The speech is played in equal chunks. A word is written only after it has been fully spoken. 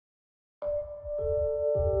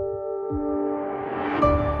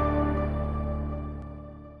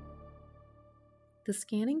The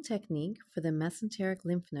scanning technique for the mesenteric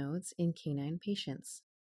lymph nodes in canine patients.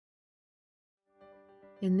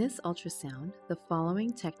 In this ultrasound, the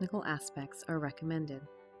following technical aspects are recommended.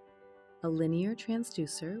 A linear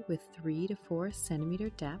transducer with 3 to 4 centimeter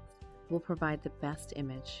depth will provide the best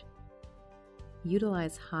image.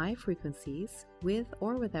 Utilize high frequencies with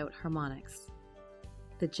or without harmonics.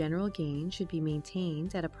 The general gain should be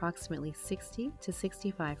maintained at approximately 60 to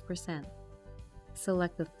 65%.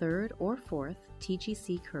 Select the third or fourth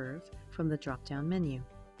TGC curve from the drop-down menu.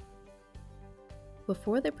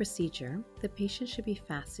 Before the procedure, the patient should be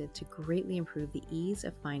fasted to greatly improve the ease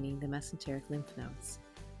of finding the mesenteric lymph nodes.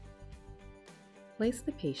 Place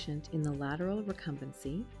the patient in the lateral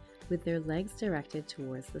recumbency with their legs directed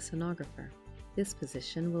towards the sonographer. This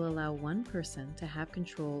position will allow one person to have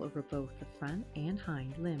control over both the front and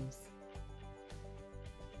hind limbs.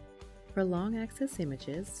 For long-axis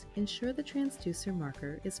images, ensure the transducer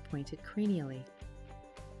marker is pointed cranially.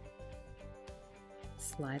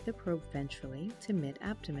 Slide the probe ventrally to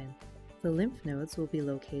mid-abdomen. The lymph nodes will be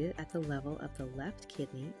located at the level of the left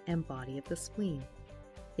kidney and body of the spleen.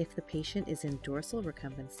 If the patient is in dorsal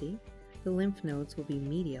recumbency, the lymph nodes will be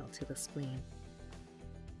medial to the spleen.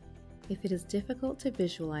 If it is difficult to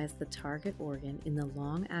visualize the target organ in the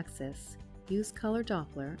long axis, use color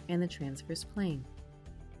Doppler and the transverse plane.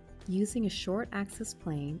 Using a short axis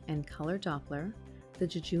plane and color Doppler, the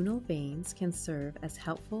jejunal veins can serve as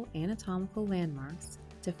helpful anatomical landmarks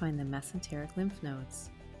to find the mesenteric lymph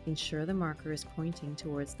nodes. Ensure the marker is pointing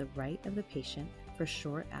towards the right of the patient for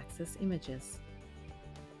short axis images.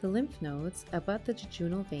 The lymph nodes abut the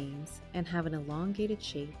jejunal veins and have an elongated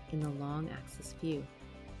shape in the long axis view.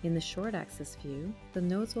 In the short axis view, the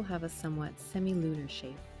nodes will have a somewhat semilunar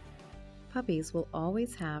shape. Puppies will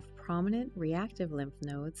always have prominent reactive lymph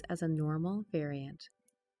nodes as a normal variant.